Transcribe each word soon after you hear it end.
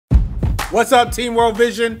What's up, Team World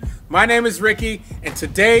Vision? My name is RickEy, and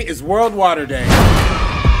today is World Water Day.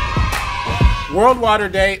 World Water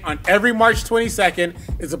Day on every March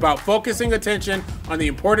 22nd is about focusing attention on the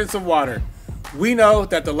importance of water. We know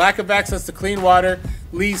that the lack of access to clean water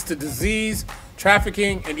leads to disease,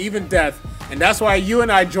 trafficking, and even death. And that's why you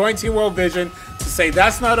and I joined Team World Vision to say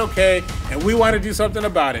that's not okay, and we want to do something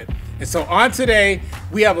about it. And so on today,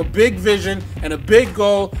 we have a big vision and a big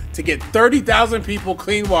goal to get 30,000 people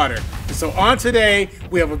clean water. And so on today,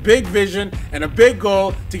 we have a big vision and a big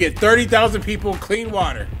goal to get 30,000 people clean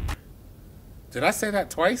water. Did I say that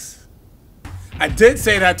twice? I did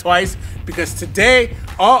say that twice because today,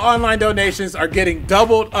 all online donations are getting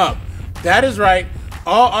doubled up. That is right,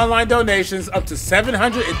 all online donations up to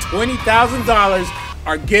 $720,000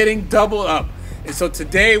 are getting doubled up. And so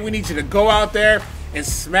today, we need you to go out there and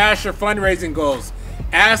smash your fundraising goals.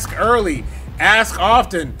 Ask early, ask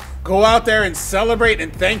often. Go out there and celebrate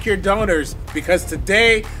and thank your donors, because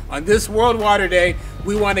today, on this World Water Day,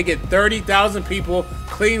 we want to get 30,000 people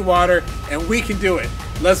clean water, and we can do it.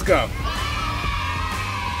 Let's go.